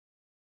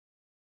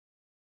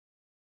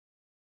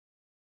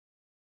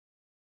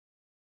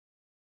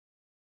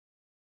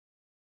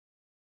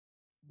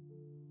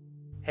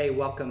Hey,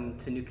 welcome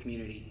to New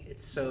Community.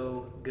 It's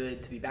so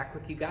good to be back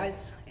with you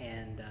guys,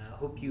 and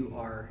hope you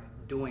are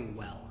doing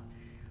well.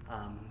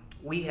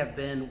 We have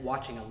been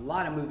watching a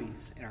lot of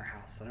movies in our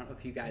house. I don't know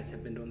if you guys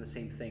have been doing the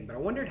same thing, but I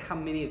wondered how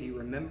many of you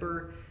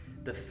remember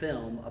the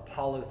film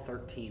Apollo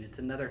 13. It's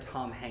another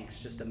Tom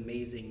Hanks, just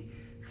amazing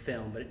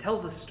film, but it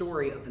tells the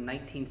story of the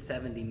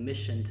 1970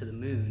 mission to the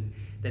moon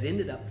that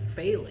ended up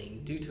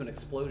failing due to an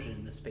explosion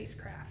in the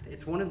spacecraft.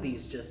 It's one of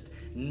these just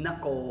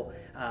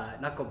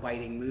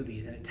knuckle-biting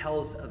movies, and it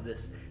tells of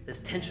this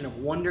tension of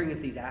wondering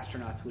if these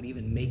astronauts would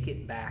even make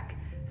it back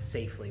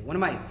safely. One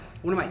of my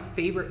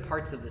favorite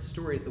parts of the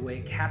story is the way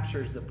it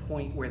captures the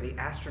point where the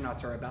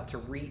astronauts are about to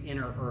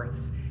re-enter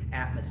Earth's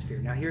atmosphere.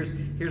 Now here's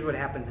what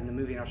happens in the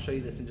movie, and I'll show you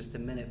this in just a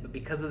minute, but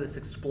because of this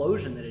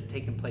explosion that had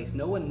taken place,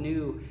 no one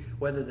knew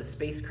whether the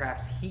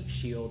spacecraft's heat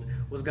shield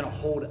was going to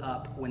hold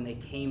up when they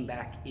came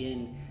back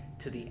in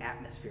to the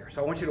atmosphere.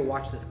 So I want you to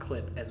watch this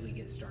clip as we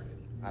get started.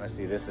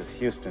 Honestly, this is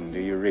Houston. Do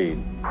you read?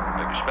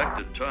 The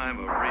expected time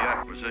of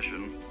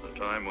reacquisition, the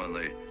time when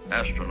the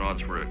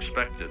astronauts were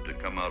expected to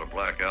come out of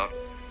blackout,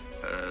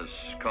 has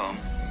come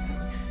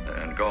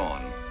and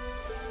gone.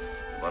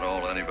 But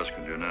all any of us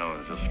can do now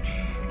is just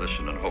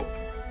listen and hope.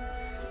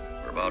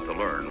 We're about to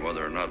learn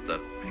whether or not that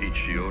heat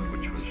shield,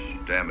 which was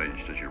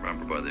damaged, as you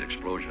remember, by the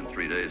explosion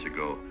 3 days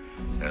ago,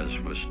 has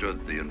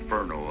withstood the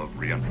inferno of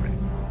reentry.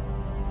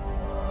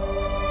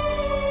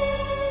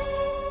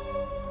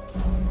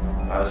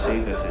 Odyssey,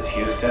 this is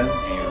Houston.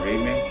 Do you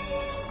read me?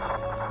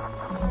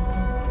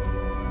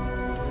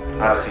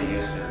 Odyssey,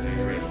 Houston, do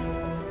you read me?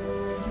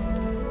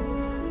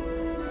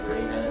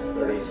 3 minutes,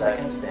 30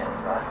 seconds,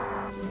 stand by.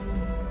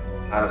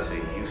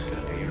 Odyssey, Houston,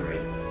 do you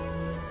read me?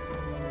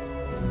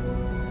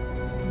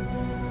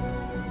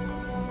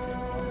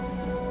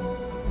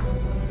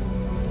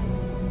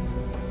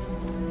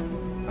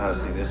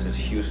 Odyssey, this is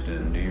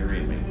Houston. Do you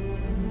read me?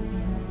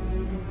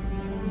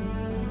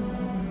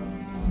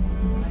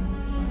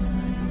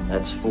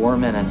 That's 4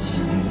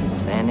 minutes,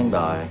 standing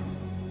by.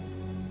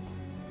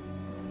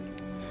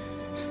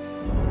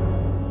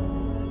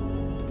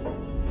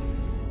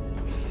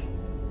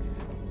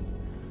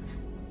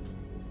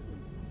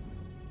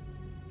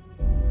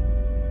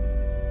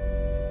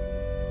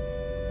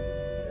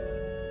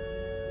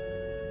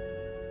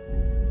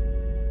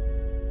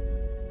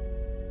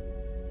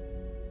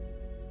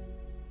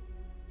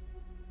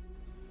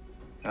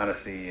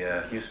 Odyssey,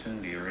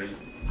 Houston, do you read?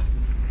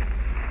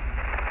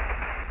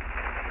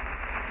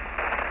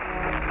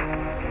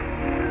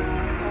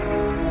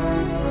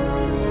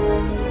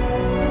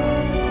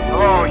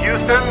 Hello,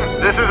 Houston.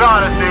 This is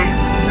Odyssey.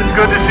 It's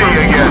good to see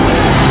you again.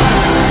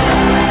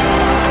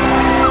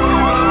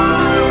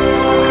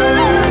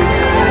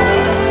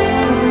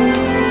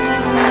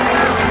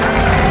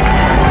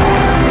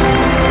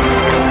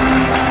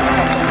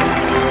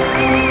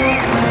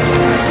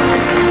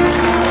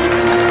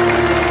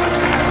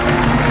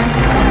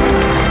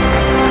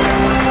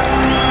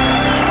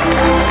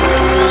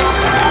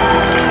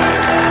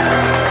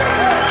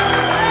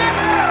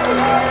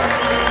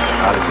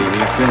 Odyssey,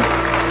 Houston,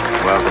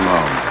 welcome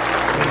home.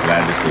 We're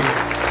glad to see you.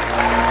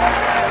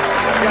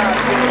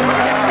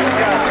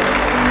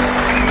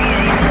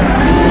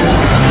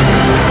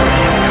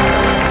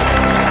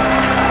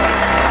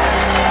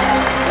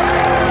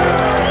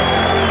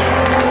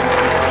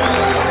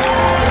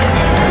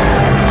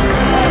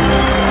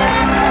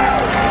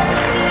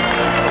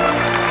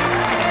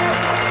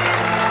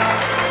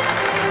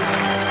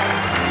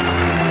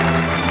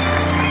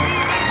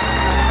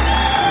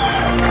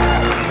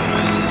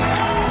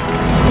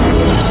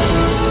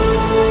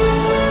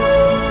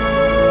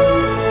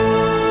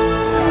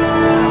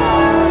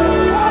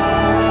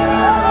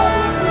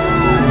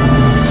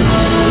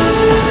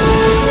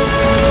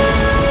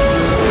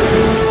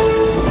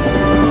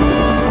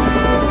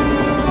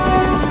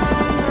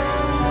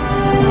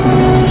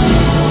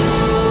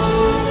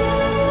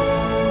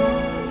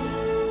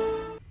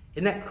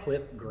 Isn't that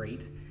clip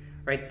great?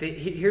 Right?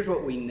 Here's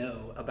what we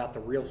know about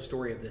the real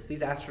story of this.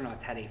 These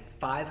astronauts had a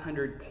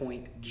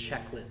 500-point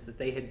checklist that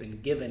they had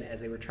been given as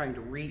they were trying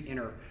to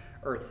re-enter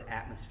Earth's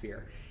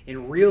atmosphere.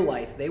 In real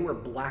life, they were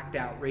blacked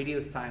out,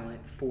 radio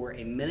silent for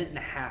a minute and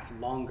a half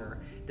longer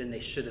than they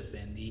should have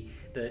been.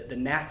 The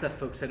NASA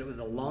folks said it was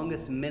the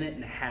longest minute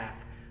and a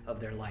half of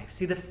their life.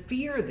 See, the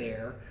fear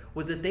there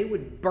was that they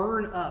would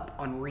burn up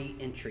on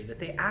re-entry, that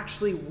they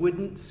actually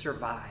wouldn't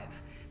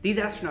survive. These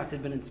astronauts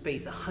had been in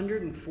space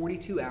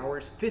 142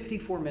 hours,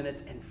 54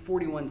 minutes, and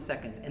 41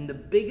 seconds, and the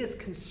biggest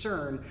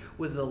concern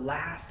was the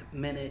last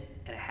minute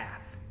and a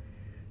half.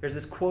 There's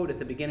this quote at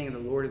the beginning of The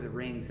Lord of the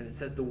Rings, and it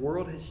says, "The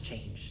world has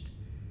changed.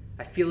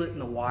 I feel it in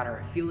the water,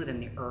 I feel it in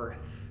the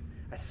earth,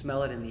 I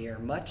smell it in the air.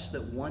 Much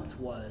that once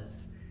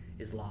was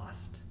is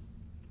lost."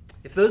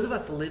 If those of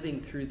us living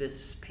through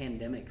this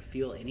pandemic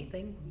feel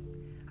anything,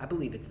 I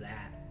believe it's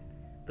that.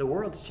 The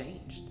world's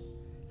changed.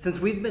 Since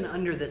we've been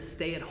under this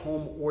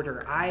stay-at-home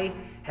order, I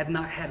have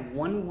not had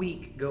 1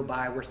 week go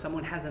by where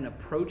someone hasn't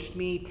approached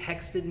me,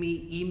 texted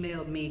me,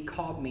 emailed me,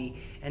 called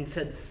me, and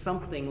said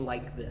something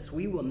like this: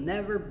 we will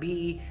never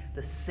be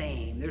the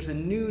same. There's a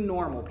new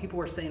normal. People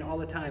are saying all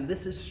the time,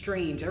 this is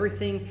strange.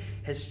 Everything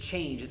has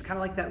changed. It's kind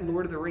of like that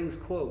Lord of the Rings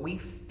quote. We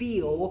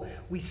feel,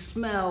 we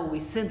smell, we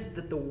sense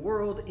that the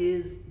world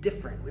is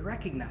different. We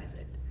recognize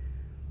it.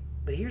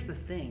 But here's the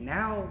thing,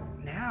 now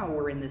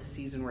we're in this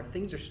season where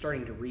things are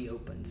starting to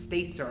reopen.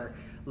 States are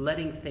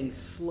letting things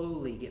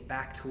slowly get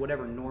back to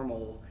whatever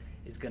normal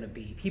is going to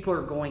be. People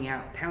are going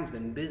out. Town's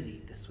been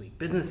busy this week.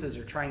 Businesses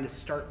are trying to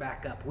start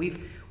back up.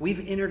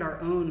 We've entered our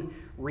own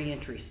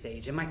reentry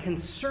stage. And my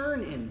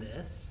concern in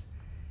this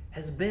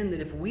has been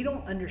that if we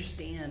don't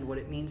understand what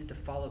it means to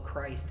follow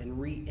Christ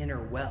and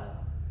re-enter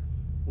well,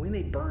 we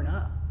may burn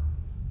up.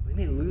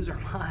 We may lose our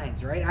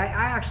minds, right? I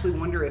actually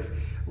wonder if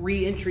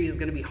re-entry is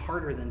going to be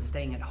harder than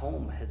staying at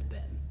home has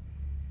been.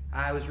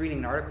 I was reading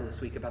an article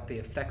this week about the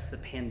effects the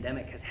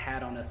pandemic has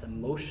had on us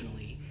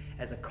emotionally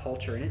as a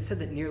culture, and it said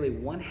that nearly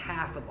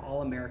 1/2 of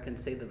all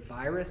Americans say the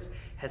virus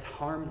has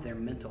harmed their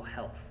mental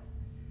health.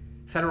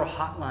 Federal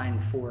hotline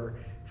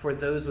for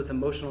those with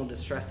emotional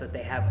distress that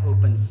they have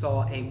open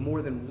saw a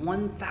more than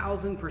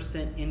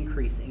 1,000%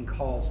 increase in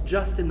calls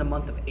just in the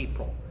month of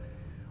April.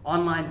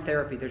 Online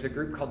therapy, there's a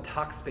group called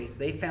Talkspace.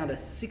 They found a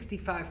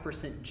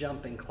 65%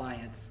 jump in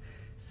clients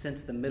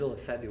since the middle of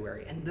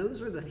February. And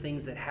those are the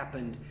things that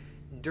happened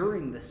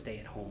during the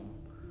stay-at-home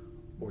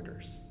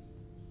orders.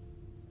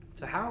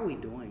 So how are we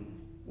doing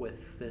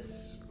with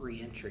this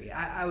reentry?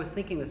 I was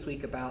thinking this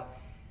week about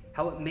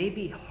how it may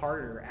be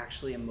harder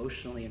actually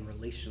emotionally and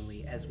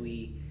relationally as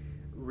we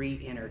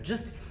re-enter.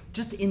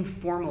 Just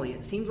informally,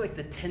 it seems like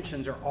the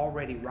tensions are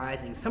already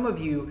rising. Some of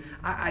you,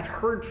 I've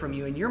heard from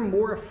you, and you're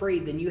more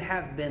afraid than you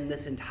have been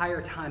this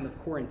entire time of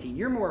quarantine.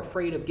 You're more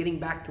afraid of getting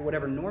back to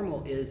whatever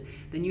normal is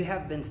than you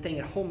have been staying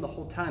at home the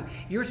whole time.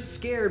 You're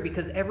scared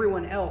because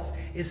everyone else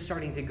is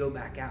starting to go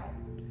back out.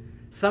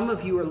 Some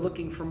of you are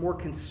looking for more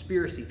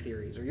conspiracy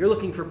theories, or you're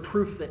looking for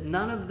proof that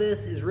none of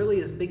this is really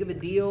as big of a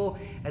deal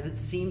as it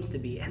seems to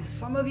be. And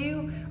some of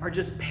you are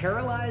just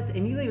paralyzed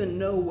and you don't even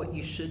know what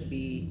you should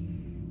be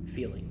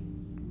feeling.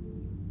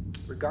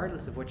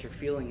 Regardless of what you're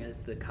feeling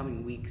as the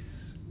coming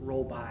weeks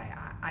roll by,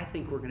 I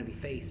think we're going to be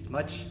faced,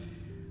 much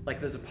like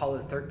those Apollo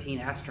 13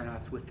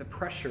 astronauts, with the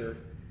pressure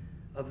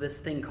of this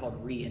thing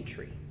called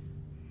re-entry.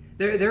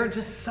 There are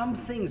just some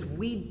things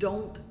we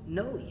don't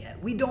know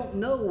yet. We don't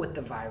know what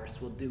the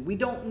virus will do. We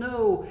don't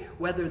know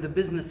whether the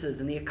businesses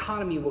and the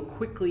economy will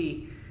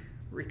quickly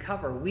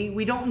recover.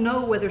 We don't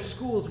know whether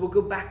schools will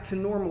go back to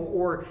normal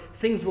or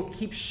things will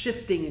keep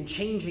shifting and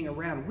changing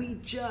around. We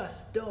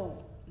just don't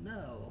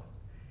know.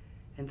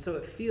 And so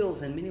it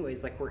feels in many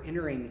ways like we're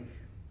entering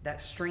that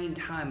strained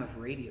time of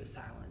radio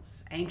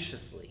silence,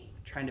 anxiously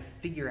trying to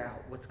figure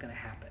out what's going to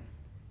happen.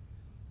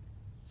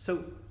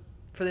 So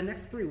for the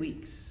next 3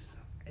 weeks,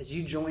 as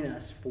you join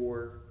us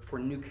for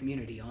New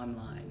Community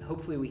online,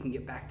 hopefully we can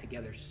get back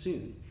together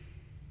soon.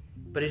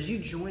 But as you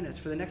join us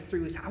for the next 3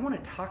 weeks, I want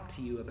to talk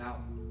to you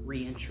about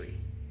re-entry.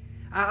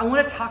 I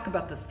want to talk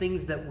about the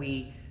things that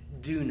we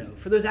do know.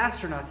 For those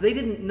astronauts, they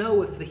didn't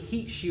know if the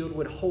heat shield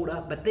would hold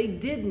up, but they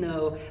did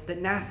know that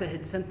NASA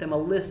had sent them a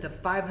list of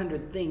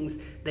 500 things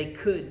they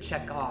could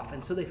check off.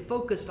 And so they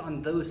focused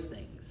on those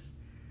things,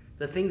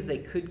 the things they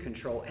could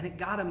control, and it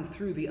got them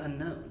through the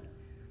unknown.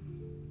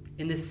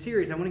 In this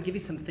series, I want to give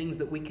you some things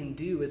that we can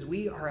do as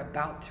we are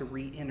about to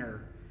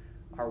re-enter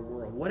our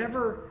world.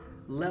 Whatever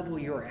level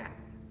you're at,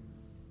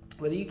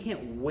 whether you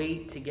can't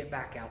wait to get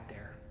back out there,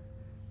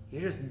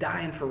 you're just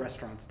dying for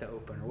restaurants to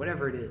open, or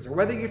whatever it is, or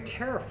whether you're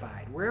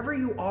terrified, wherever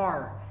you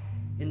are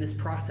in this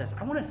process,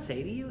 I want to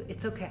say to you,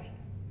 it's okay.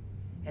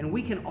 And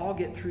we can all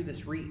get through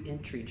this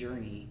re-entry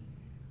journey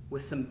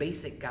with some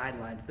basic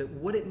guidelines that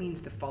what it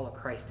means to follow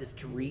Christ is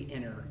to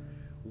re-enter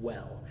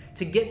well.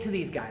 To get to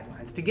these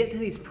guidelines, to get to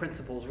these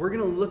principles, we're going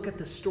to look at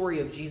the story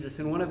of Jesus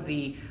in one of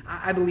the,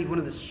 I believe, one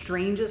of the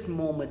strangest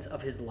moments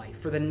of his life.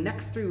 For the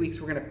next 3 weeks,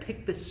 we're going to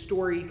pick this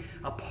story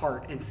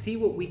apart and see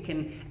what we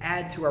can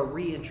add to our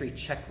re-entry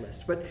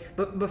checklist.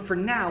 But for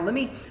now, let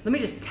me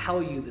just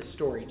tell you the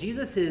story.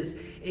 Jesus is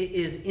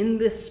in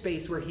this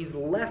space where he's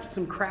left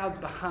some crowds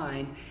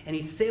behind, and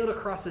he's sailed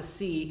across a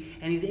sea,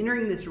 and he's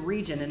entering this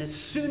region. And as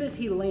soon as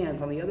he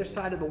lands on the other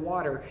side of the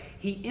water,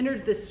 he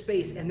enters this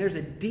space, and there's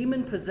a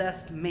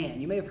demon-possessed man.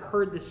 You may have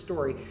heard this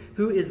story,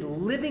 who is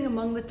living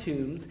among the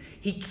tombs.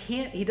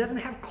 He doesn't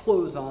have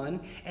clothes on,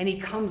 and he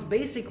comes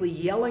basically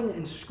yelling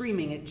and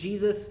screaming at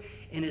Jesus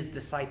and his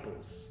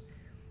disciples.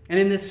 And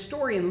in this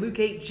story in Luke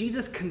 8,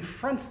 Jesus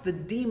confronts the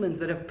demons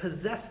that have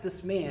possessed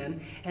this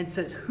man and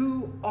says,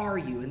 "Who are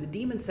you?" And the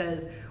demon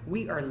says,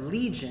 "We are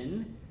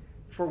legion,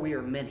 for we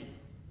are many."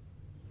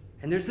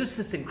 And there's just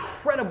this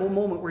incredible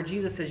moment where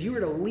Jesus says, "You are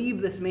to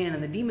leave this man,"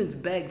 and the demons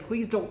beg,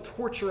 "Please don't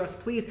torture us.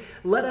 Please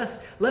let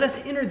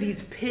us enter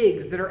these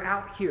pigs that are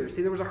out here."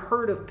 See, there was a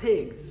herd of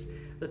pigs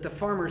that the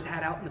farmers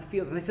had out in the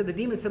fields. And they said, the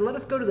demons said, let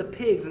us go to the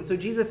pigs. And so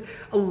Jesus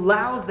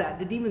allows that.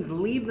 The demons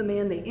leave the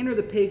man, they enter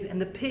the pigs,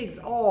 and the pigs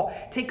all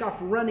take off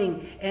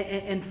running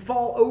and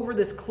fall over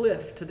this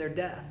cliff to their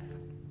death.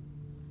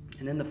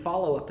 And then the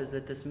follow-up is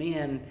that this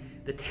man,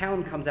 the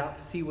town comes out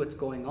to see what's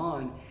going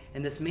on,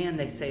 and this man,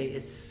 they say,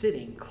 is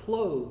sitting,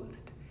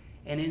 clothed,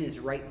 and in his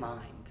right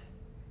mind.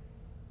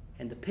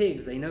 And the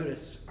pigs, they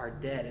notice, are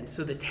dead. And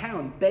so the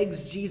town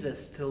begs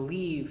Jesus to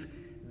leave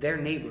their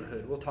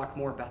neighborhood. We'll talk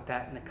more about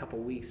that in a couple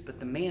weeks.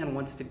 But the man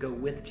wants to go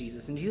with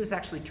Jesus. And Jesus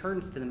actually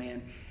turns to the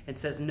man and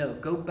says, no,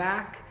 go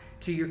back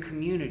to your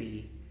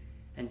community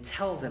and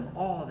tell them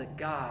all that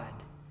God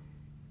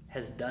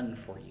has done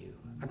for you.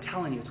 I'm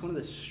telling you, it's one of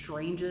the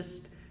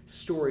strangest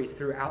stories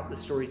throughout the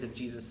stories of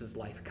Jesus'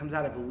 life. It comes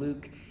out of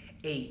Luke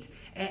 8.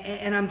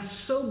 And I'm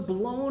so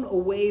blown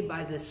away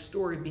by this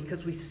story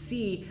because we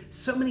see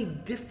so many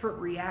different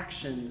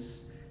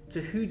reactions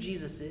to who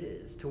Jesus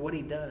is, to what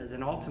he does,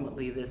 and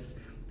ultimately this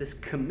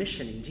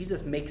commissioning.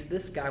 Jesus makes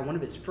this guy one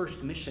of his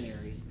first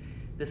missionaries,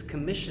 this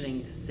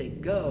commissioning to say,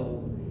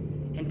 go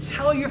and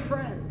tell your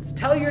friends,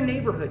 tell your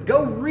neighborhood,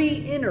 go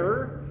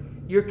re-enter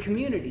your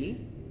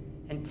community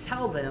and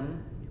tell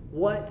them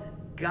what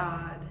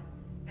God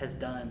has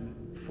done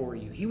for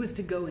you. He was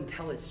to go and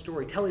tell his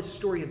story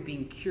of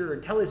being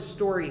cured, tell his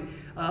story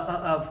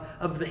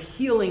of the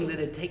healing that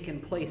had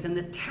taken place. And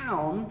the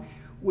town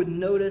would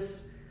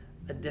notice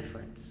a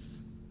difference.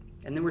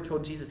 And then we're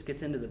told Jesus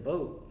gets into the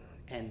boat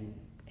and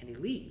he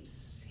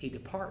leaves. He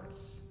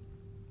departs.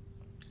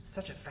 It's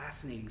such a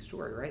fascinating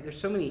story, right? There's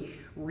so many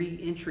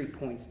re-entry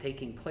points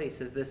taking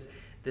place as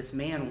this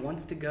man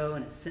wants to go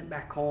and is sent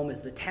back home,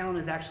 as the town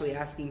is actually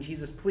asking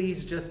Jesus,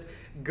 please just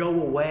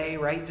go away,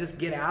 right? Just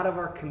get out of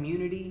our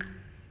community.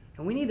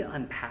 And we need to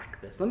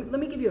unpack this. Let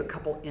me give you a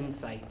couple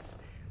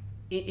insights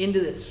into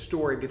this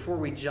story before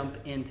we jump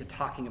into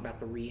talking about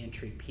the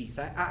re-entry piece.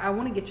 I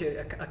want to get you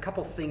a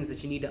couple things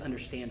that you need to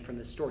understand from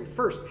this story.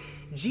 First,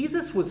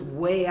 Jesus was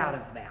way out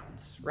of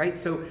bounds, right?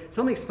 So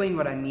let me explain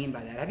what I mean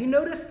by that. Have you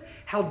noticed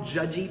how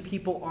judgy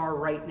people are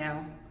right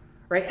now?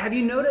 Right? Have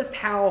you noticed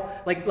how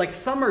like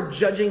some are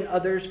judging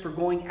others for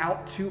going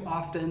out too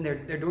often? They're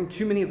doing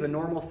too many of the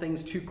normal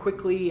things too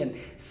quickly, and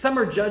some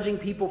are judging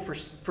people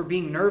for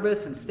being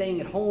nervous and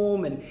staying at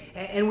home,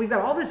 and we've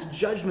got all this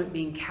judgment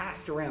being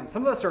cast around.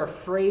 Some of us are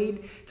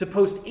afraid to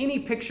post any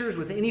pictures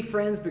with any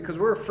friends because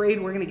we're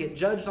afraid we're going to get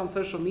judged on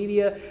social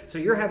media. So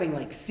you're having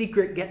like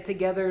secret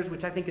get-togethers,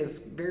 which I think is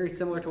very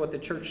similar to what the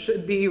church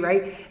should be,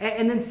 right?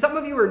 And then some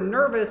of you are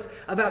nervous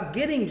about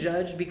getting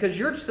judged because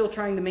you're still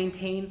trying to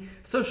maintain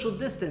social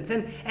distance.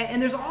 And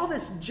there's all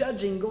this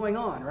judging going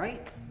on,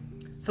 right?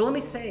 So let me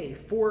say,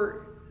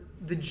 for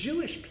the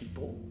Jewish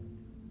people,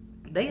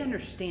 they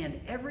understand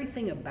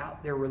everything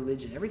about their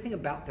religion, everything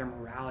about their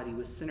morality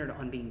was centered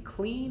on being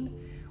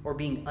clean or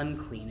being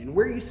unclean. And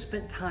where you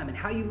spent time and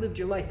how you lived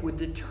your life would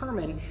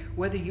determine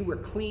whether you were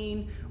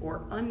clean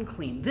or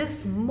unclean.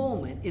 This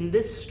moment in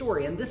this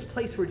story and this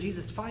place where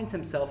Jesus finds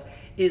himself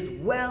is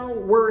well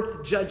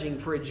worth judging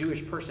for a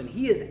Jewish person.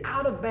 He is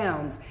out of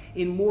bounds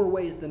in more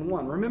ways than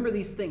one. Remember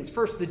these things.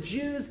 First, the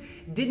Jews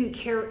didn't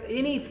care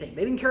anything.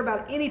 They didn't care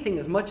about anything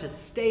as much as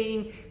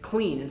staying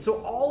clean. And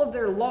so all of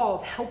their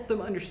laws helped them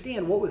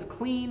understand what was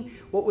clean,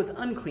 what was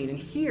unclean. And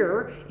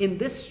here in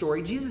this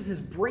story, Jesus is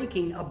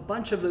breaking a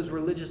bunch of those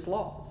religious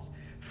laws.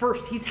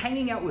 First, he's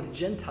hanging out with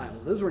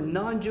Gentiles. Those were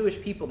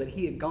non-Jewish people that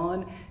he had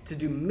gone to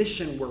do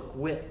mission work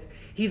with.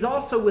 He's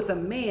also with a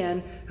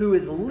man who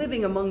is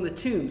living among the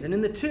tombs. And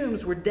in the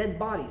tombs were dead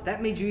bodies.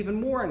 That made you even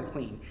more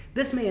unclean.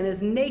 This man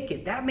is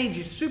naked. That made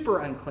you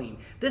super unclean.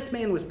 This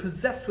man was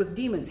possessed with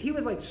demons. He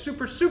was like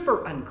super,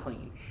 super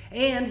unclean.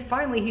 And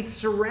finally,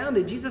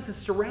 Jesus is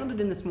surrounded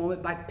in this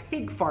moment by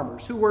pig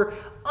farmers who were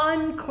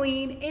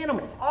unclean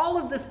animals. All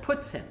of this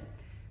puts him,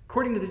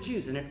 according to the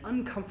Jews, in an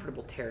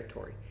uncomfortable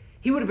territory.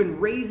 He would have been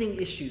raising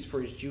issues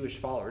for his Jewish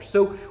followers.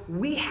 So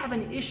we have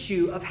an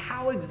issue of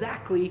how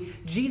exactly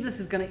Jesus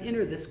is going to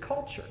enter this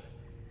culture.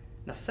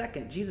 Now,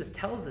 second, Jesus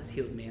tells this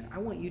healed man, I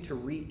want you to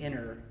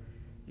re-enter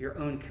your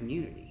own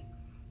community.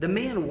 The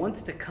man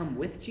wants to come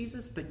with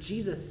Jesus, but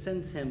Jesus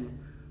sends him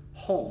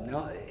home.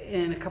 Now,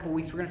 in a couple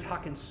weeks, we're going to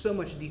talk in so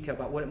much detail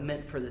about what it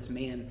meant for this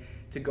man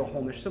to go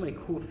home. There's so many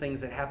cool things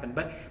that happen.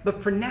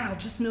 But for now,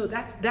 just know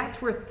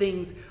that's where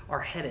things are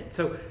headed.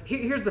 So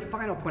here's the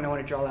final point I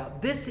want to draw out.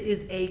 This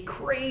is a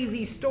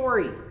crazy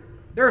story.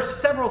 There are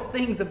several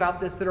things about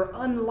this that are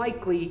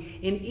unlikely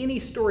in any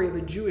story of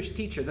a Jewish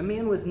teacher. The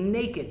man was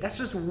naked. That's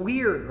just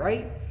weird,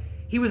 right?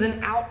 He was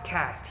an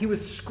outcast. He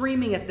was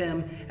screaming at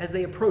them as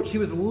they approached. He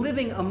was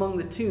living among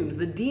the tombs.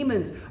 The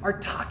demons are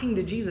talking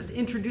to Jesus,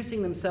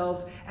 introducing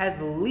themselves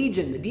as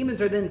Legion. The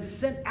demons are then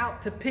sent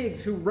out to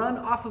pigs who run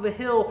off of a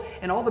hill,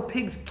 and all the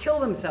pigs kill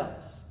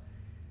themselves.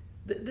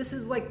 This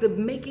is like the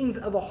makings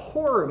of a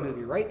horror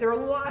movie, right? There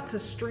are lots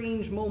of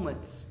strange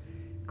moments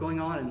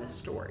going on in this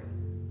story.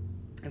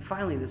 And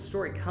finally, the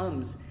story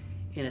comes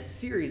in a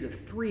series of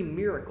 3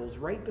 miracles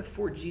right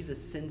before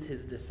Jesus sends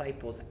his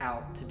disciples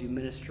out to do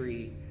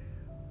ministry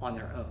on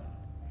their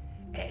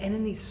own. And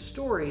in these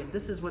stories,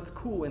 this is what's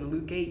cool. In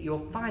Luke 8, you'll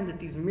find that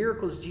these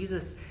miracles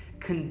Jesus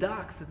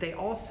conducts, that they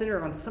all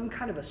center on some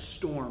kind of a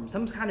storm,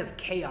 some kind of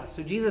chaos.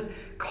 So Jesus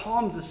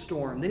calms a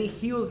storm. Then he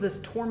heals this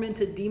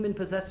tormented,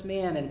 demon-possessed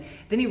man. And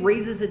then he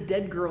raises a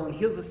dead girl and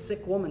heals a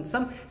sick woman.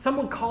 Some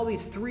would call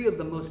these three of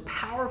the most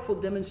powerful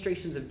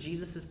demonstrations of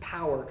Jesus'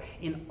 power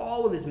in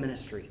all of his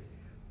ministry.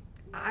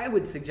 I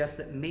would suggest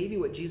that maybe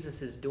what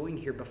Jesus is doing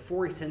here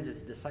before he sends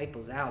his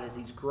disciples out is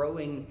he's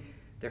growing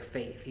their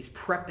faith. He's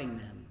prepping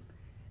them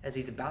as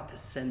he's about to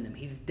send them.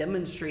 He's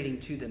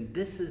demonstrating to them,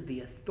 this is the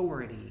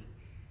authority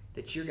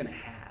that you're going to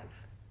have.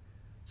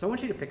 So I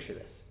want you to picture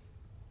this.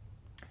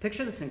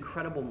 Picture this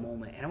incredible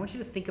moment, and I want you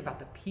to think about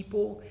the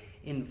people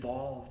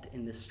involved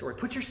in this story.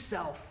 Put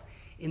yourself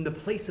in the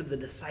place of the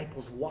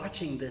disciples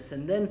watching this,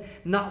 and then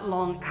not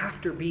long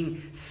after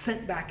being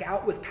sent back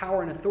out with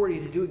power and authority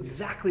to do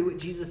exactly what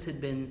Jesus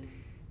had been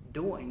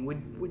doing.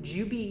 Would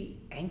you be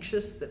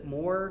anxious that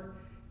more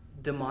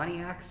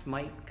demoniacs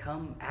might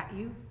come at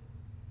you?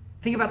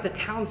 Think about the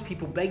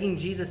townspeople begging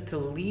Jesus to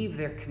leave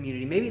their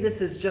community. Maybe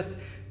this is just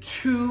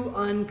too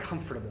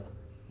uncomfortable.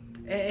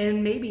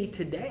 And maybe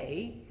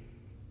today,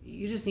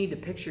 you just need to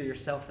picture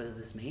yourself as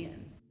this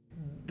man.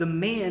 The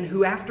man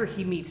who, after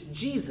he meets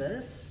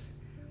Jesus,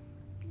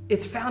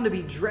 is found to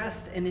be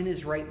dressed and in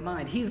his right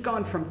mind. He's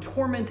gone from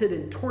tormented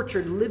and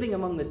tortured, living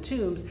among the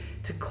tombs,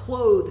 to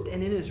clothed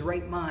and in his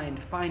right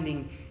mind,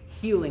 finding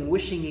healing,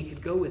 wishing he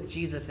could go with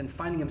Jesus, and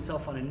finding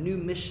himself on a new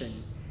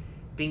mission,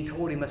 being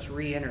told he must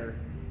re-enter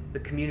the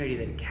community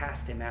that had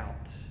cast him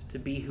out to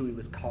be who he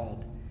was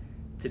called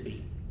to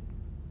be.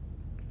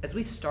 As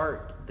we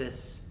start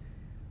this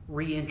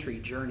re-entry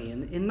journey,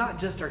 and not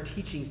just our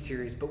teaching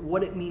series, but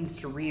what it means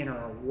to re-enter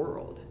our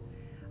world,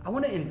 I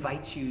want to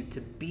invite you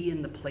to be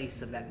in the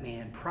place of that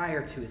man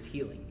prior to his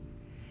healing.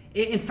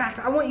 In fact,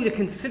 I want you to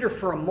consider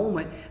for a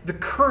moment the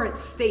current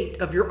state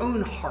of your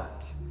own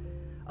heart,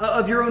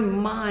 of your own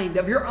mind,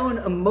 of your own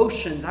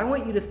emotions. I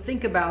want you to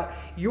think about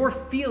your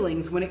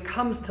feelings when it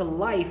comes to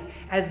life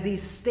as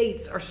these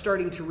states are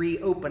starting to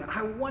reopen.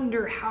 I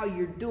wonder how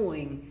you're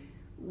doing,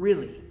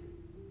 really.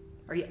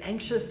 Are you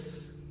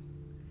anxious?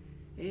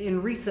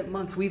 In recent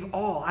months, we've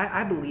all,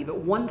 I believe, at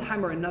one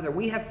time or another,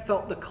 we have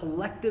felt the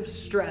collective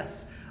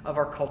stress of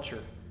our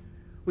culture.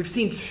 We've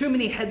seen too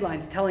many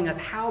headlines telling us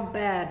how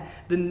bad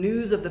the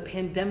news of the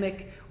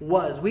pandemic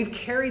was. We've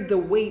carried the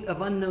weight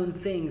of unknown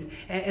things,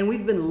 and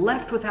we've been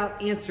left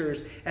without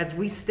answers as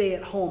we stay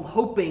at home,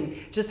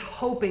 just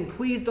hoping,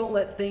 please don't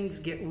let things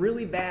get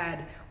really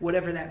bad,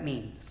 whatever that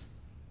means.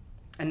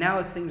 And now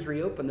as things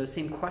reopen, those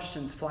same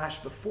questions flash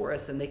before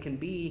us, and they can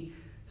be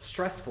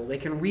stressful. They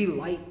can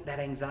relight that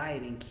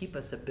anxiety and keep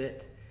us a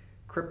bit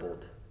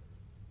crippled.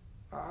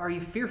 Are you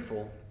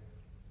fearful?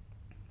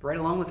 Right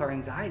along with our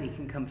anxiety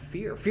can come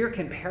fear. Fear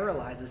can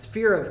paralyze us.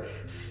 Fear of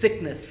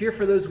sickness. Fear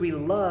for those we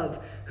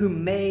love who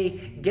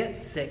may get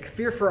sick.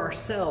 Fear for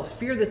ourselves.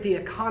 Fear that the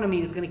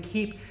economy is going to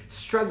keep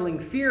struggling.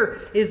 Fear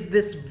is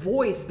this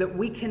voice that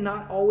we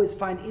cannot always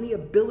find any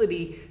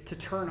ability to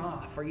turn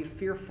off. Are you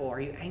fearful?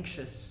 Are you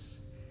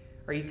anxious?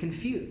 Are you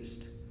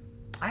confused?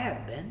 I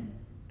have been.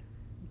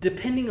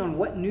 Depending on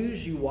what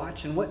news you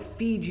watch and what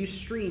feed you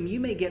stream, you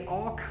may get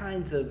all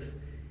kinds of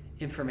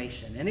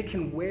information, and it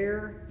can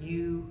wear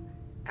you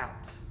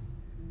out.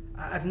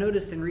 I've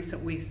noticed in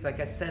recent weeks,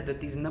 like I said, that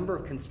these number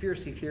of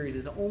conspiracy theories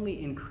is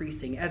only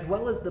increasing, as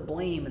well as the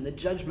blame and the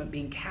judgment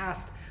being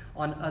cast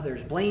on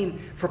others. Blame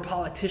for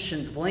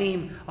politicians,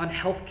 blame on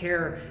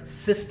healthcare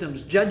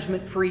systems,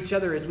 judgment for each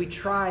other as we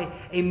try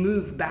a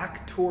move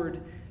back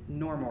toward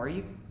normal. Are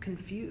you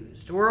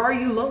confused, or are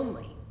you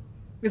lonely?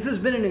 This has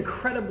been an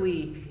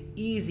incredibly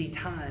easy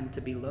time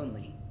to be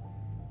lonely.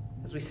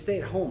 As we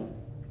stay at home,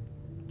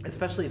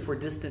 especially if we're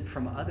distant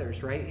from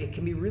others, right? It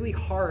can be really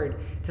hard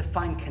to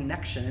find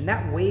connection, and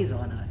that weighs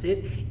on us.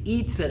 It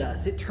eats at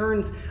us. It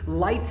turns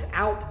lights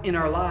out in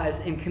our lives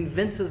and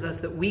convinces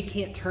us that we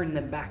can't turn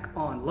them back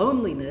on.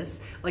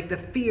 Loneliness, like the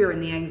fear and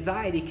the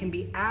anxiety, can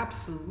be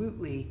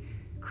absolutely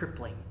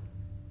crippling.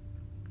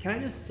 Can I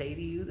just say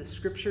to you, the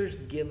scriptures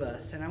give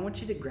us, and I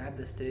want you to grab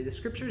this today, the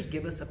scriptures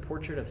give us a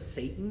portrait of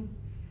Satan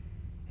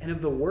and of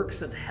the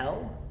works of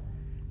hell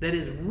that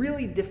is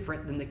really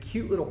different than the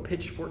cute little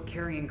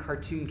pitchfork-carrying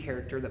cartoon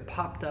character that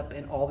popped up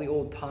in all the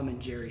old Tom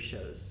and Jerry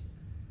shows.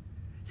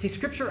 See,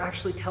 Scripture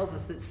actually tells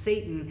us that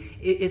Satan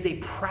is a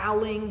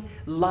prowling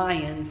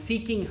lion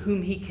seeking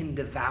whom he can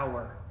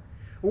devour.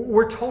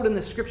 We're told in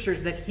the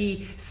Scriptures that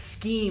he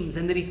schemes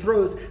and that he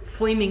throws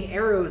flaming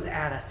arrows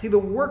at us. See, the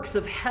works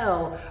of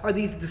hell are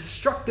these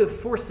destructive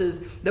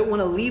forces that want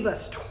to leave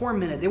us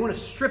tormented. They want to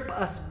strip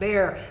us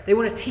bare. They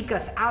want to take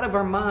us out of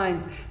our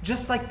minds,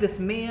 just like this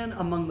man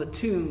among the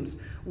tombs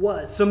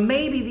was. So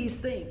maybe these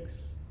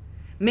things,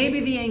 maybe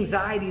the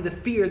anxiety, the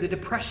fear, the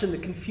depression, the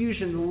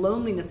confusion, the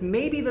loneliness,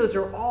 maybe those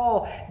are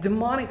all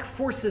demonic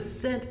forces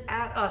sent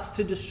at us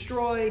to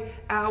destroy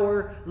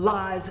our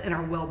lives and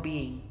our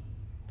well-being.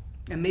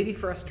 And maybe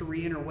for us to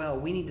re-enter well,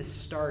 we need to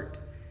start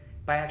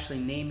by actually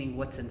naming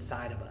what's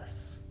inside of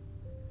us.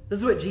 This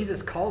is what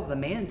Jesus calls the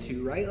man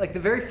to, right? Like the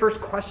very first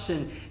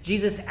question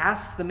Jesus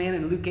asks the man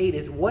in Luke 8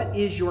 is, what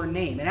is your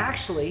name? And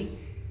actually,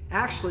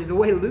 the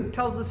way Luke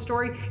tells the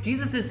story,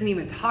 Jesus isn't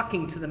even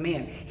talking to the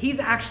man. He's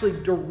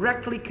actually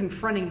directly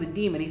confronting the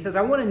demon. He says,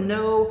 I want to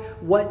know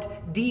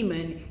what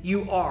demon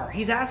you are.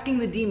 He's asking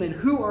the demon,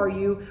 who are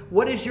you?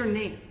 What is your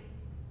name?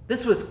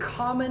 This was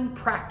common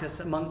practice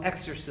among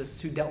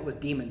exorcists who dealt with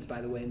demons, by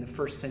the way, in the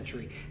first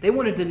century. They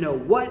wanted to know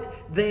what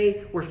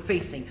they were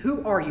facing.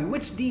 Who are you?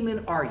 Which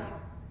demon are you?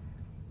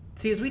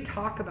 See, as we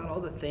talk about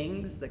all the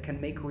things that can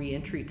make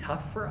re-entry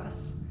tough for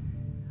us,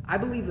 I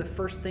believe the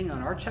first thing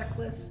on our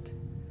checklist,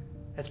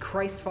 as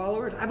Christ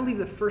followers, I believe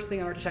the first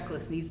thing on our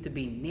checklist needs to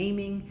be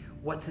naming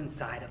what's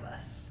inside of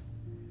us.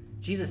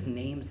 Jesus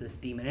names this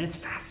demon, and it's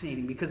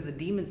fascinating because the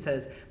demon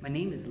says, my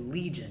name is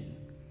Legion.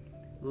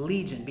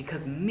 Legion,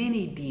 because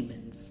many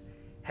demons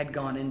had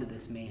gone into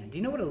this man. Do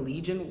you know what a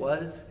legion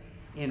was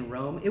in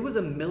Rome? It was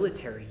a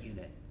military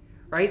unit.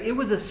 Right? It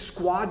was a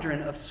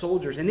squadron of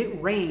soldiers, and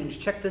it ranged,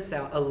 check this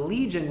out, a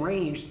legion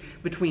ranged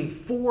between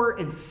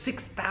 4,000 and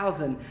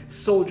 6,000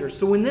 soldiers.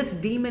 So when this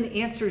demon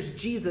answers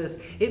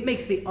Jesus, it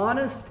makes the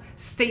honest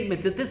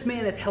statement that this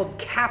man is held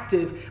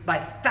captive by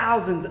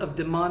thousands of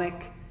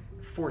demonic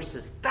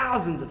forces,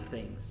 thousands of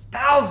things,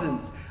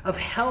 thousands of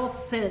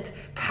hell-sent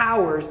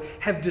powers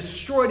have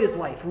destroyed his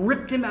life,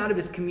 ripped him out of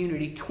his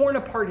community, torn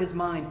apart his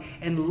mind,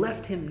 and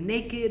left him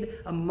naked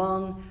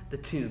among the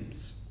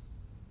tombs.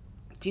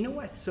 Do you know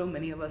why so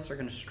many of us are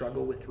going to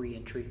struggle with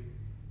re-entry?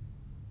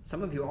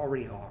 Some of you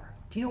already are.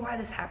 Do you know why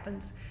this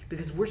happens?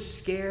 Because we're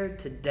scared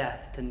to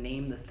death to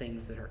name the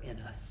things that are in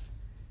us.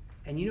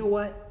 And you know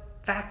what?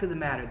 Fact of the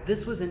matter,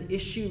 this was an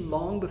issue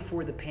long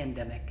before the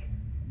pandemic.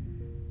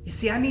 You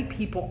see, I meet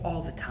people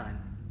all the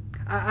time.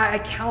 I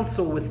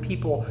counsel with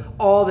people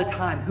all the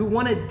time who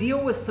want to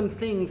deal with some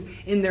things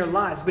in their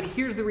lives. But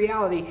here's the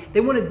reality.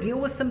 They want to deal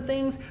with some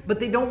things, but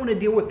they don't want to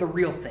deal with the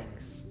real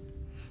things.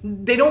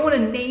 They don't want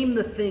to name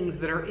the things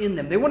that are in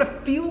them. They want to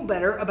feel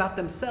better about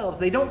themselves.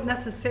 They don't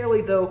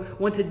necessarily, though,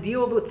 want to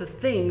deal with the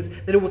things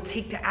that it will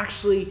take to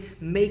actually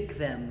make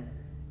them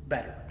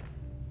better.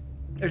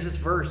 There's this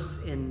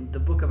verse in the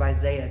book of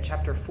Isaiah,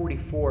 chapter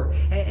 44,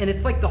 and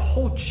it's like the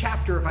whole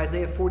chapter of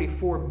Isaiah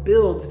 44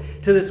 builds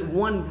to this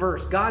one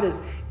verse. God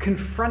is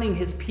confronting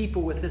his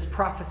people with this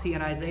prophecy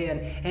in Isaiah,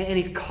 and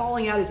he's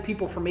calling out his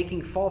people for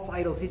making false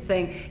idols. He's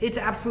saying, it's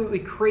absolutely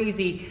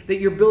crazy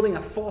that you're building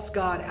a false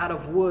god out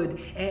of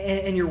wood,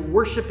 and you're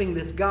worshiping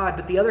this god,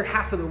 but the other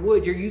half of the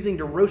wood you're using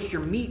to roast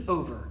your meat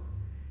over.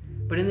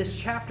 But in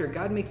this chapter,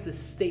 God makes this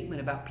statement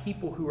about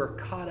people who are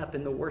caught up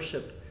in the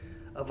worship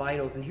of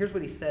idols. And here's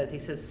what he says. He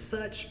says,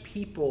 such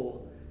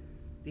people,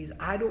 these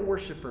idol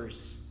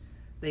worshipers,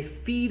 they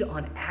feed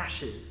on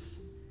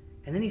ashes.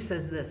 And then he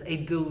says this,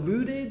 a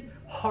deluded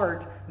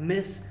heart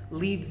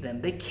misleads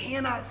them. They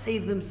cannot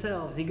save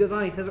themselves. He goes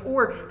on, he says,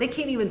 or they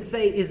can't even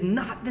say, is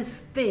not this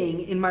thing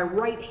in my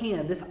right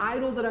hand, this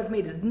idol that I've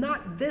made, is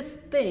not this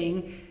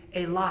thing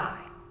a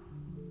lie?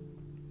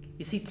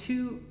 You see,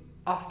 too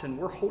often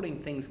we're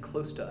holding things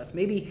close to us,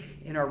 maybe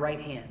in our right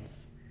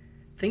hands,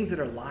 things that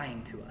are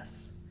lying to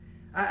us.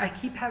 I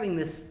keep having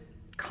this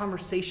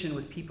conversation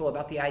with people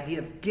about the idea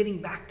of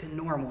getting back to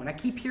normal. And I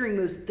keep hearing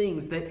those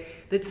things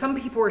that some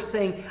people are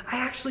saying, I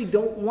actually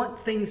don't want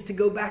things to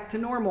go back to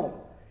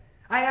normal.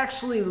 I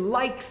actually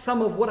like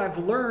some of what I've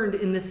learned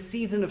in this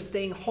season of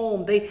staying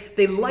home.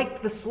 They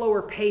like the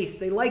slower pace.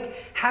 They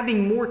like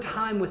having more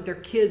time with their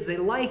kids. They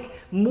like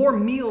more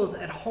meals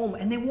at home.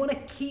 And they want to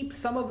keep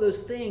some of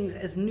those things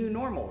as new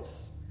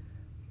normals.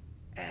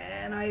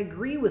 And I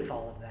agree with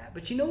all of that.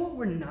 But you know what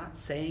we're not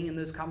saying in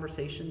those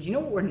conversations? You know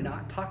what we're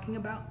not talking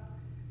about?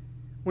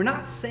 We're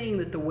not saying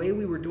that the way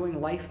we were doing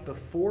life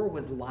before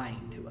was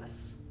lying to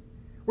us.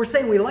 We're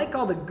saying we like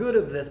all the good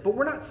of this, but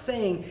we're not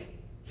saying,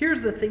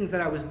 here's the things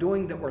that I was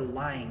doing that were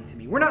lying to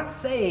me. We're not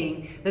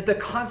saying that the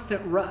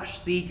constant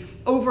rush, the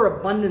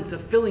overabundance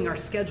of filling our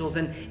schedules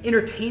and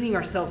entertaining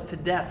ourselves to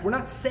death, we're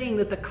not saying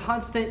that the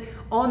constant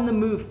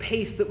on-the-move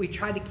pace that we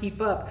try to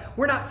keep up,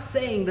 we're not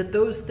saying that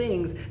those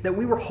things that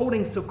we were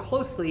holding so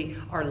closely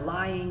are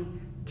lying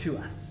to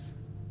us.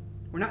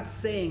 We're not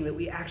saying that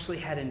we actually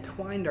had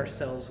entwined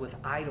ourselves with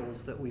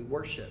idols that we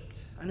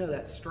worshipped. I know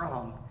that's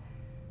strong,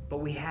 but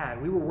we had.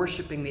 We were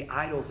worshiping the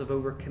idols of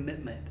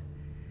overcommitment.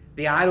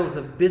 The idols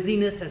of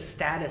busyness as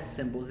status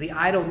symbols, the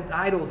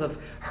idols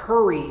of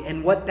hurry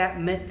and what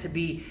that meant to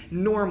be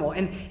normal.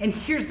 And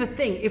here's the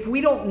thing, if we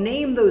don't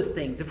name those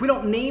things, if we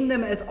don't name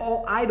them as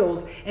all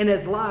idols and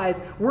as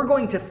lies, we're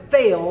going to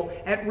fail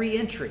at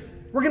re-entry.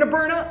 We're going to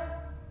burn up.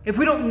 If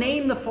we don't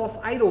name the false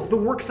idols, the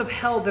works of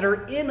hell that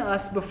are in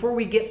us before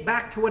we get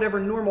back to whatever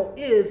normal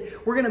is,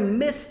 we're going to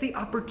miss the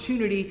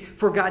opportunity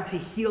for God to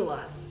heal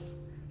us.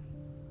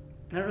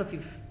 I don't know if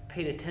you've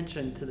paid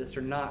attention to this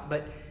or not,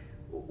 but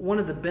one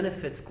of the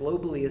benefits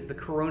globally as the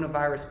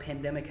coronavirus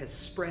pandemic has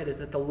spread is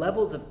that the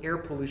levels of air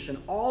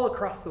pollution all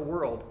across the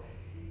world,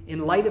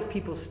 in light of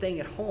people staying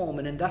at home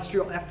and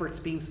industrial efforts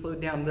being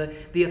slowed down,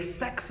 the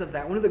effects of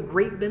that, one of the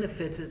great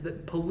benefits is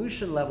that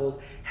pollution levels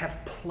have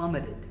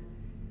plummeted.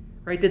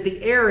 right? That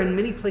the air in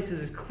many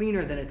places is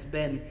cleaner than it's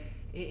been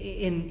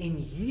in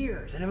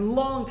years, in a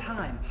long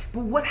time.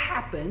 But what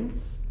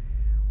happens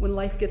when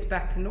life gets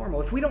back to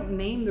normal? If we don't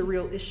name the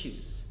real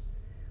issues,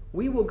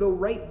 we will go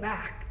right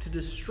back to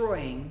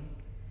destroying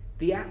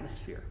the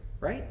atmosphere,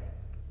 right?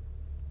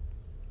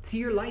 See,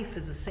 your life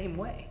is the same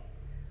way.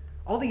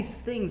 All these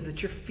things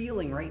that you're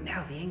feeling right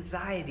now, the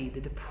anxiety,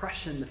 the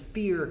depression, the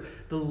fear,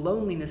 the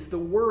loneliness, the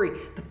worry,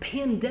 the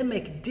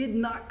pandemic did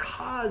not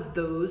cause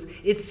those.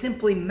 It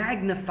simply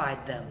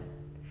magnified them.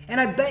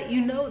 And I bet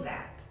you know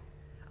that.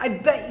 I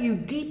bet you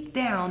deep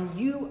down,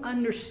 you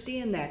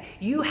understand that.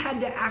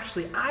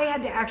 I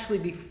had to actually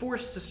be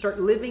forced to start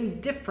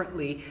living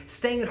differently,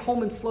 staying at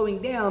home and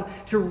slowing down,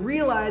 to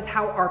realize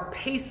how our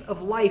pace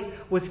of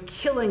life was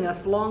killing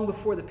us long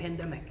before the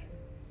pandemic.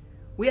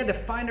 We had to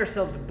find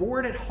ourselves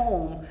bored at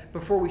home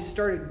before we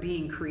started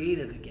being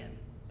creative again.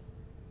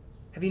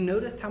 Have you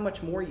noticed how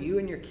much more you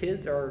and your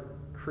kids are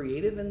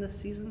creative in this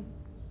season?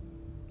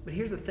 But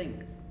here's the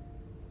thing.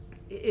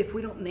 If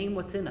we don't name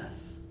what's in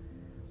us,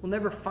 we'll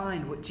never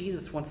find what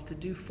Jesus wants to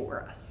do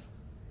for us.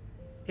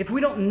 If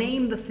we don't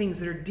name the things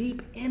that are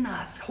deep in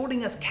us,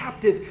 holding us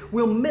captive,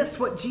 we'll miss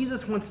what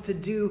Jesus wants to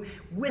do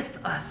with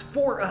us,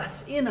 for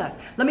us, in us.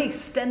 Let me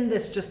extend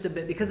this just a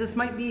bit, because this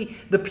might be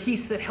the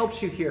piece that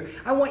helps you here.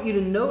 I want you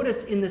to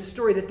notice in this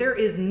story that there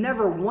is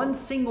never one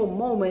single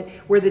moment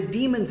where the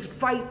demons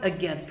fight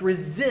against,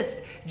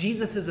 resist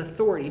Jesus'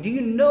 authority. Do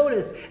you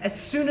notice as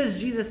soon as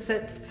Jesus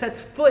sets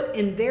foot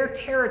in their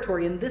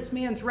territory, in this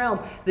man's realm,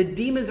 the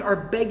demons are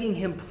begging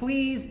him,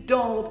 please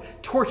don't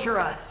torture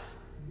us.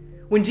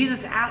 When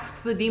Jesus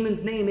asks the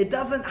demon's name, it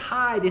doesn't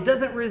hide, it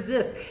doesn't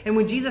resist. And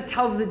when Jesus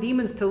tells the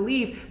demons to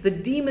leave, the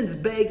demons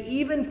beg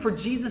even for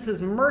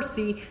Jesus'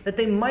 mercy that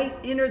they might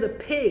enter the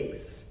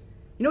pigs.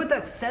 You know what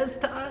that says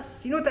to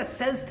us? You know what that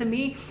says to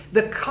me?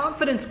 The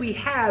confidence we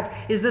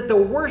have is that the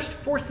worst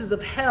forces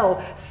of hell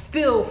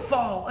still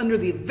fall under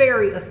the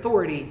very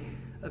authority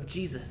of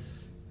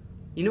Jesus.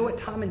 You know what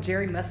Tom and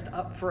Jerry messed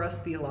up for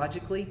us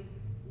theologically?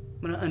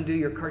 I'm going to undo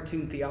your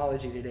cartoon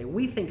theology today.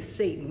 We think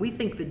Satan, we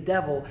think the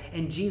devil,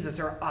 and Jesus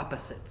are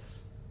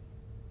opposites.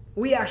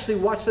 We actually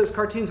watch those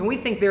cartoons and we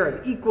think they're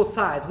of equal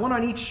size, one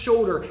on each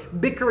shoulder,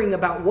 bickering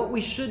about what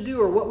we should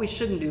do or what we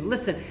shouldn't do.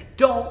 Listen,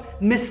 don't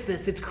miss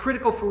this. It's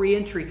critical for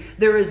reentry.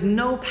 There is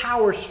no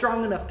power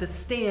strong enough to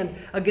stand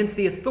against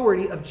the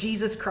authority of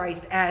Jesus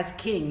Christ as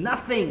King.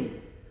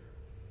 Nothing.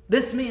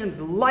 This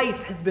man's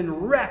life has been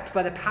wrecked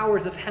by the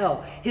powers of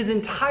hell. His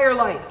entire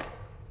life,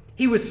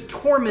 he was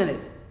tormented.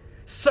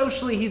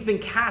 Socially, he's been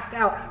cast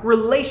out.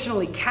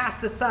 Relationally,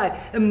 cast aside.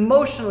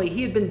 Emotionally,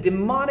 he had been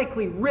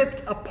demonically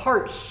ripped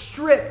apart,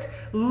 stripped,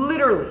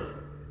 literally.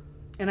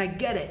 And I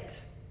get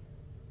it.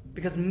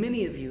 Because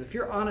many of you, if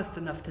you're honest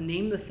enough to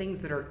name the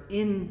things that are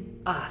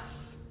in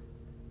us,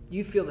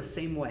 you feel the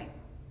same way.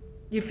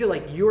 You feel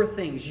like your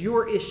things,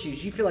 your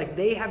issues, you feel like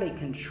they have a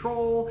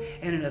control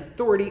and an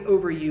authority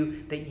over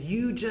you that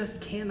you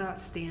just cannot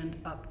stand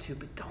up to.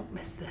 But don't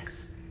miss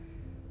this.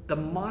 The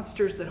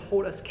monsters that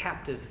hold us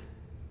captive,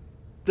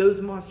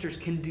 those monsters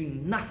can do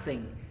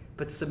nothing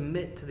but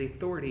submit to the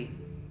authority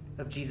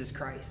of Jesus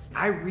Christ.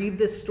 I read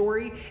this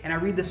story, and I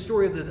read the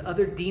story of those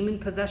other demon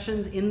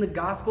possessions in the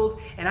Gospels,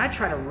 and I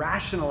try to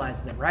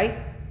rationalize them, right?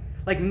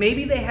 Like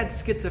maybe they had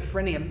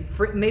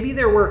schizophrenia, maybe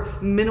there were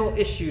mental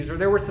issues, or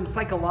there were some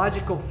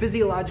psychological,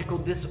 physiological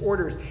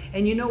disorders.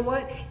 And you know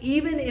what?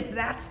 Even if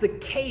that's the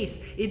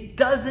case, it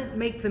doesn't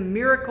make the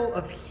miracle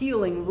of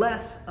healing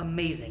less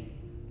amazing.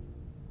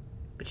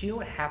 But you know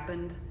what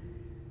happened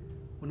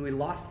when we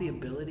lost the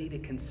ability to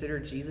consider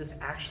Jesus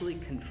actually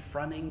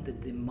confronting the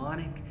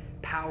demonic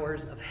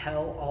powers of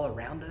hell all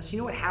around us? You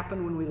know what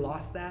happened when we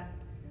lost that?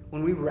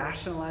 When we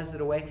rationalized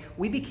it away?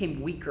 We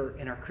became weaker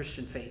in our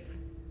Christian faith.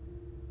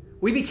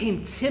 We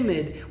became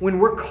timid when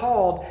we're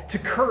called to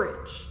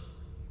courage.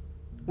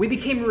 We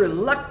became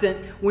reluctant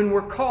when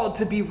we're called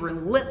to be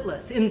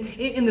relentless. In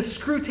the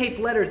Screwtape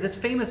Letters, this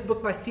famous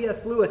book by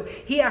C.S. Lewis,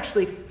 he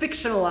actually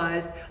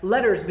fictionalized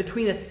letters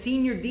between a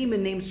senior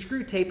demon named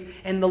Screwtape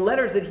and the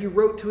letters that he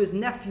wrote to his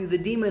nephew, the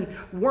demon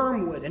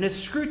Wormwood. And as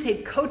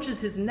Screwtape coaches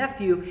his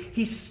nephew,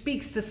 he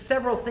speaks to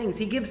several things.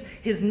 He gives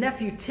his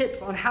nephew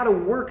tips on how to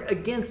work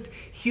against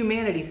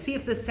humanity. See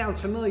if this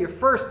sounds familiar.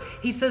 First,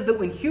 he says that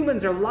when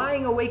humans are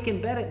lying awake in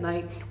bed at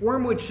night,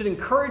 Wormwood should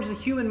encourage the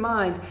human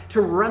mind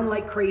to run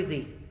like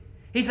crazy.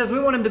 He says we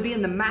want him to be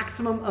in the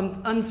maximum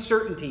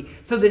uncertainty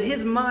so that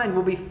his mind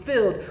will be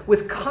filled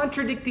with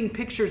contradicting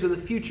pictures of the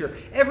future,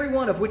 every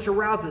one of which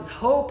arouses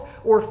hope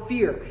or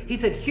fear. He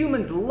said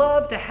humans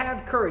love to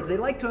have courage. They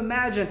like to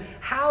imagine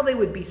how they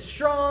would be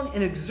strong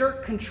and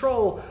exert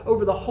control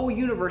over the whole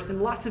universe in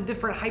lots of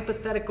different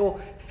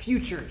hypothetical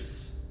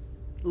futures.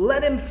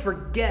 Let him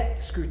forget,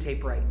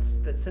 Screwtape writes,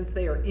 that since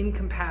they are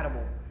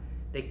incompatible,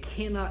 they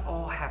cannot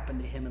all happen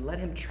to him, and let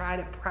him try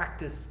to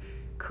practice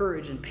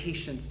courage and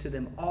patience to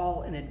them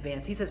all in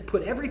advance. He says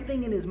put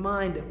everything in his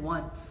mind at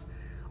once,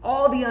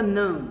 all the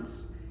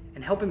unknowns,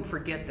 and help him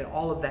forget that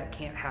all of that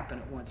can't happen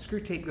at once.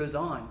 Screwtape goes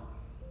on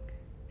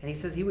And he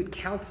says he would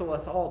counsel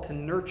us all to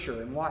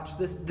nurture and watch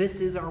this.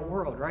 This is our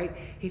world, right?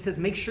 He says,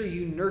 make sure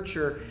you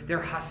nurture their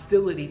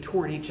hostility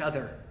toward each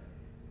other.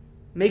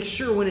 Make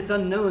sure when it's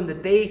unknown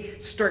that they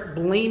start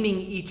blaming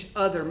each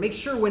other. Make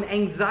sure when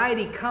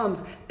anxiety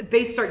comes that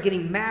they start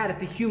getting mad at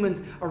the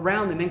humans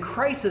around them. In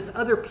crisis,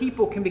 other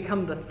people can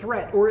become the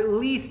threat or at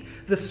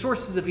least the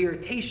sources of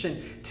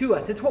irritation to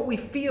us. It's what we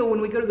feel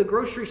when we go to the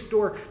grocery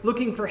store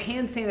looking for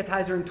hand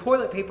sanitizer and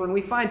toilet paper and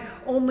we find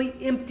only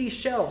empty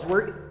shelves.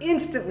 We're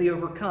instantly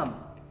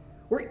overcome.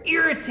 We're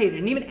irritated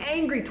and even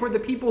angry toward the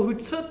people who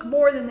took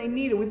more than they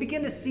needed. We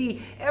begin to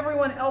see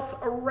everyone else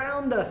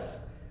around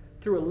us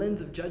through a lens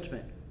of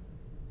judgment.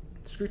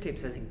 Screwtape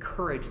says,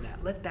 encourage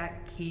that. Let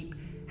that keep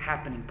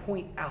happening.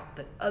 Point out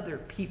that other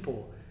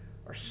people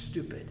are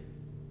stupid.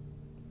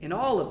 In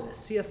all of this,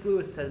 C.S.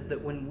 Lewis says that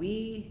what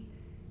we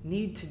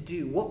need to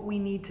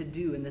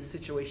do in this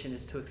situation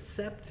is to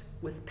accept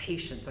with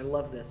patience, I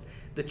love this,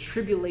 the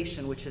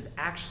tribulation which has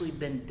actually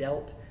been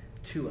dealt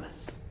to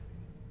us.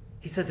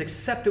 He says,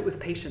 accept it with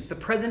patience. The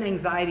present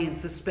anxiety and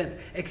suspense,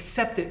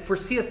 accept it. For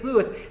C.S.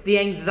 Lewis, the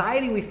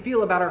anxiety we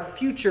feel about our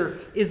future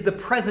is the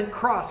present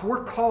cross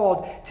we're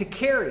called to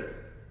carry.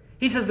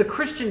 He says the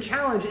Christian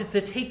challenge is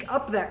to take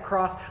up that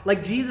cross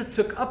like Jesus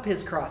took up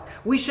his cross.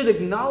 We should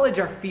acknowledge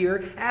our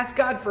fear, ask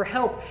God for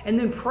help, and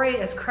then pray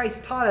as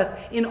Christ taught us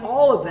in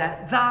all of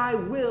that, thy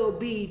will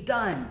be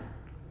done.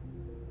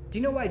 Do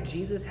you know why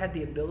Jesus had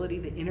the ability,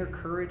 the inner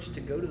courage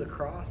to go to the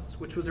cross,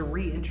 which was a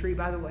re-entry,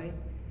 by the way?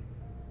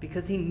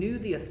 Because he knew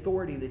the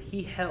authority that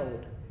he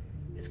held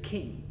as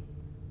king.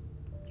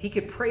 He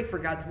could pray for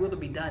God's will to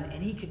be done,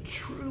 and he could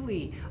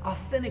truly,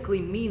 authentically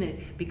mean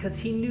it because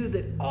he knew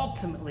that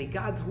ultimately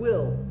God's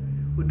will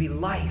would be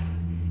life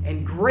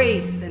and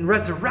grace and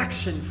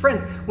resurrection.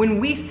 Friends, when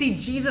we see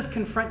Jesus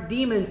confront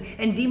demons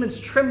and demons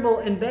tremble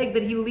and beg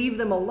that he leave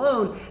them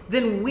alone,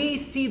 then we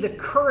see the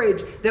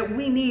courage that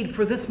we need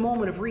for this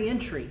moment of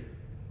re-entry.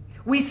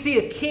 We see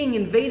a king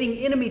invading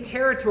enemy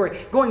territory,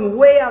 going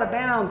way out of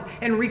bounds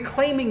and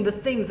reclaiming the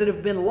things that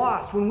have been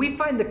lost. When we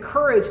find the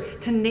courage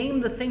to name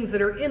the things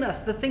that are in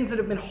us, the things that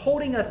have been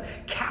holding us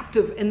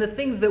captive, and the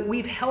things that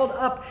we've held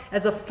up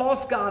as a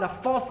false god, a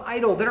false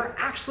idol, that are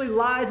actually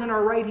lies in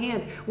our right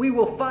hand, we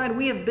will find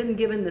we have been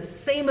given the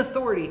same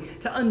authority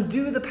to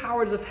undo the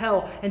powers of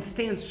hell and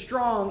stand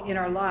strong in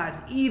our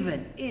lives,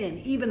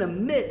 even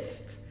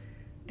amidst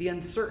the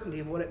uncertainty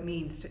of what it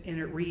means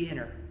to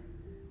re-enter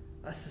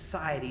a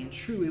society and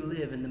truly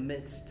live in the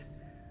midst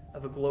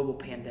of a global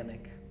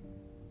pandemic.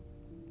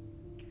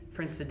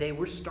 Friends, today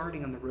we're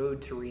starting on the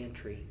road to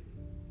re-entry.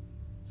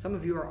 Some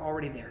of you are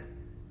already there.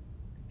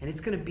 And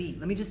it's going to be,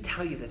 let me just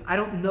tell you this, I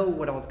don't know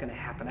what all is going to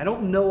happen. I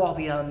don't know all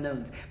the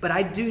unknowns, but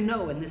I do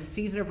know in this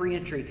season of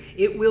re-entry,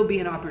 it will be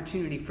an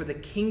opportunity for the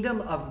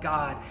kingdom of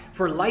God,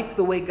 for life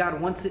the way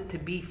God wants it to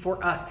be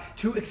for us,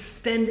 to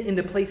extend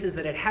into places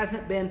that it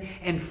hasn't been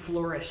and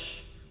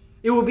flourish.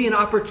 It will be an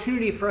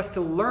opportunity for us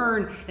to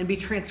learn and be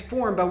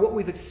transformed by what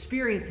we've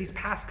experienced these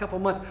past couple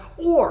months.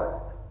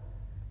 Or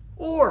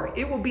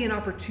it will be an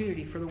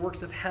opportunity for the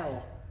works of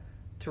hell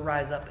to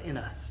rise up in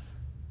us.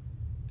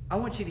 I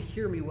want you to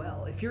hear me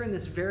well. If you're in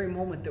this very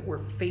moment that we're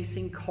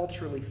facing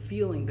culturally,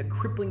 feeling the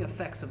crippling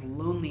effects of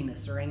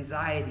loneliness or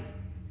anxiety,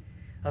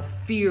 of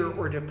fear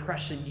or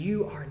depression,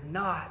 you are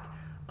not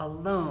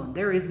alone.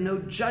 There is no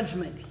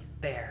judgment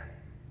there.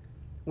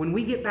 When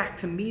we get back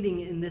to meeting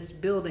in this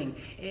building,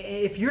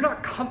 if you're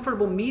not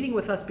comfortable meeting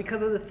with us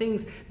because of the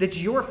things that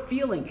you're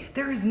feeling,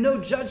 there is no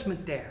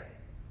judgment there.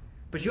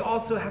 But you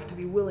also have to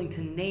be willing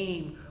to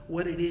name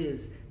what it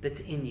is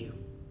that's in you,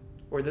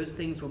 or those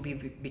things will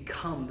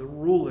become the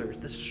rulers,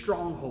 the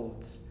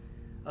strongholds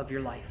of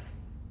your life.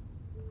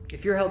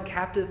 If you're held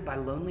captive by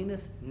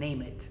loneliness,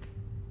 name it.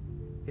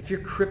 If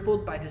you're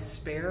crippled by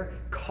despair,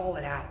 call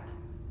it out.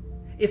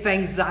 If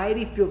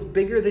anxiety feels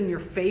bigger than your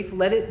faith,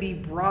 let it be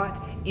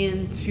brought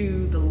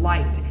into the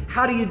light.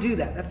 How do you do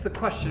that? That's the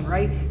question,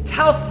 right?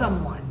 Tell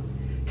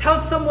someone. Tell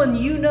someone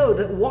you know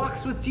that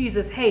walks with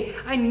Jesus, hey,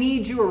 I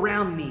need you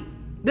around me.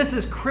 This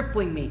is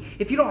crippling me.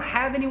 If you don't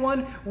have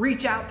anyone,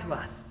 reach out to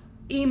us.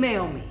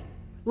 Email me.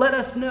 Let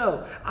us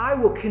know. I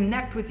will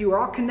connect with you,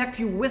 or I'll connect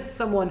you with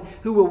someone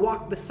who will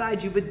walk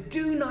beside you. But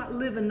do not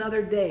live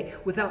another day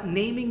without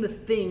naming the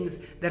things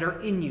that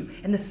are in you.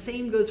 And the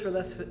same goes for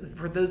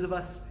those of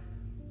us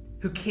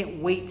who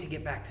can't wait to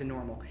get back to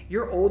normal.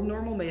 Your old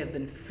normal may have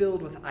been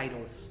filled with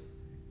idols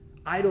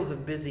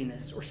of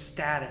busyness or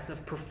status,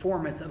 of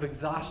performance, of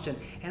exhaustion.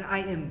 And I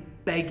am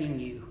begging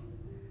you,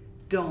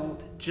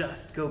 don't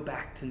just go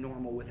back to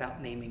normal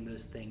without naming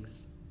those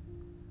things.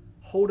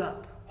 Hold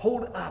up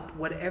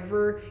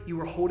whatever you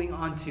were holding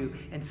on to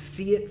and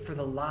see it for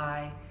the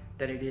lie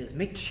that it is.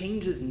 Make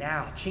changes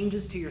now,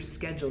 changes to your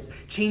schedules,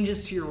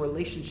 changes to your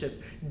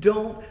relationships.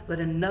 Don't let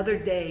another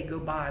day go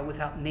by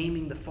without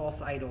naming the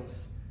false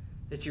idols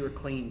that you were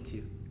clinging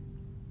to.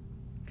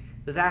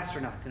 Those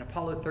astronauts in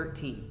Apollo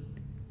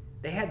 13,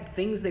 they had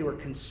things they were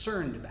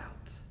concerned about.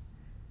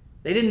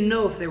 They didn't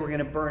know if they were going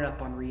to burn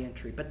up on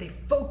re-entry, but they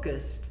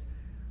focused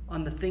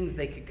on the things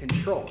they could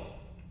control.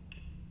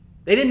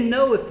 They didn't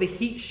know if the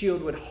heat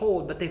shield would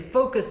hold, but they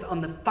focused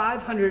on the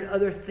 500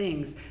 other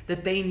things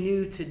that they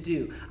knew to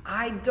do.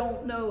 I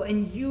don't know,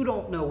 and you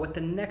don't know what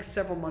the next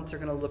several months are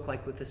going to look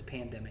like with this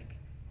pandemic.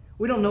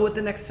 We don't know what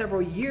the next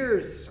several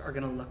years are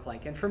going to look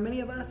like. And for many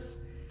of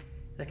us,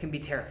 that can be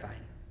terrifying.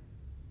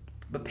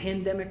 But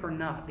pandemic or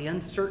not, the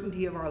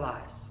uncertainty of our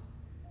lives,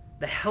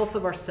 the health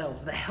of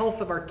ourselves, the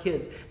health of our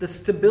kids, the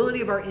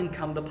stability of our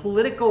income, the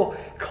political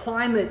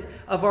climate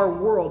of our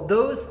world,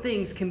 those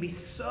things can be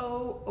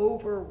so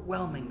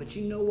overwhelming. But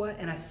you know what?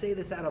 And I say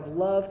this out of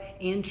love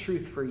and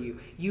truth for you.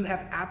 You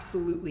have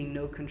absolutely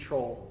no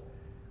control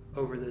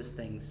over those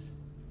things.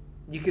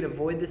 You could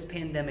avoid this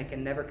pandemic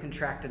and never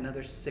contract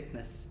another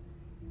sickness.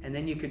 And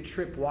then you could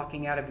trip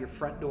walking out of your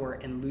front door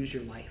and lose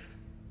your life.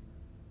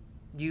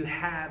 You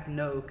have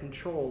no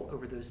control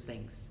over those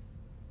things.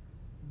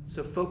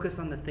 So focus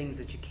on the things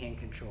that you can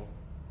control.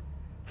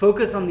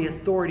 Focus on the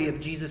authority of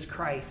Jesus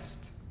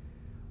Christ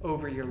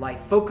over your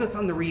life. Focus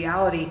on the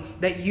reality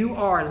that you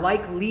are,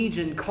 like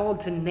Legion, called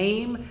to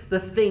name the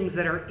things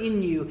that are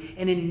in you.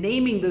 And in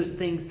naming those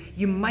things,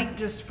 you might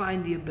just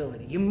find the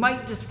ability. You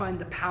might just find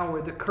the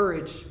power, the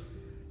courage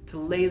to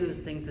lay those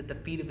things at the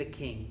feet of a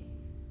king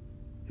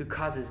who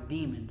causes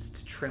demons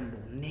to tremble.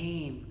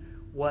 Name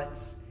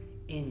what's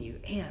in you.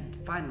 And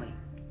finally,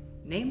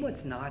 name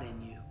what's not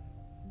in you.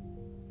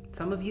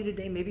 Some of you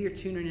today, maybe you're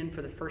tuning in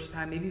for the first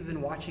time, maybe you've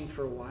been watching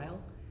for a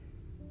while,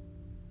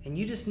 and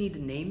you just need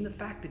to name the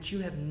fact that you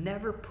have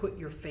never put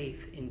your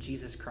faith in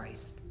Jesus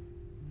Christ.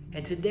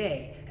 And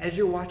today, as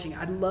you're watching,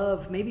 I'd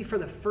love, maybe for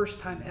the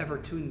first time ever,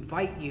 to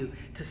invite you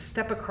to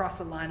step across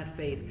a line of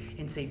faith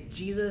and say,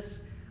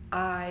 Jesus,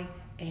 I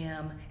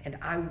am, and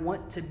I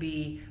want to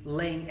be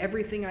laying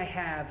everything I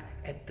have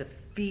at the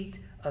feet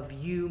of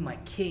you, my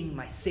King,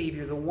 my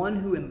Savior, the one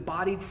who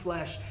embodied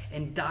flesh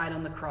and died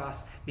on the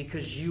cross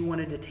because you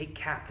wanted to take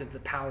captive the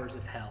powers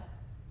of hell.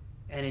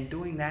 And in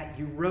doing that,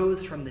 you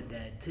rose from the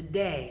dead.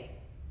 Today,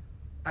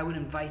 I would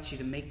invite you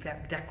to make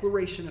that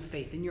declaration of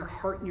faith in your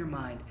heart and your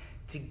mind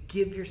to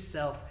give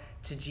yourself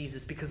to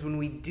Jesus. Because when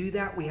we do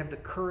that, we have the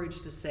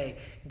courage to say,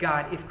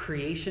 God, if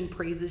creation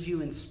praises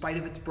you in spite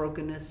of its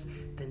brokenness,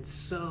 then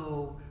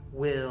so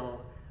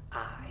will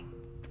I.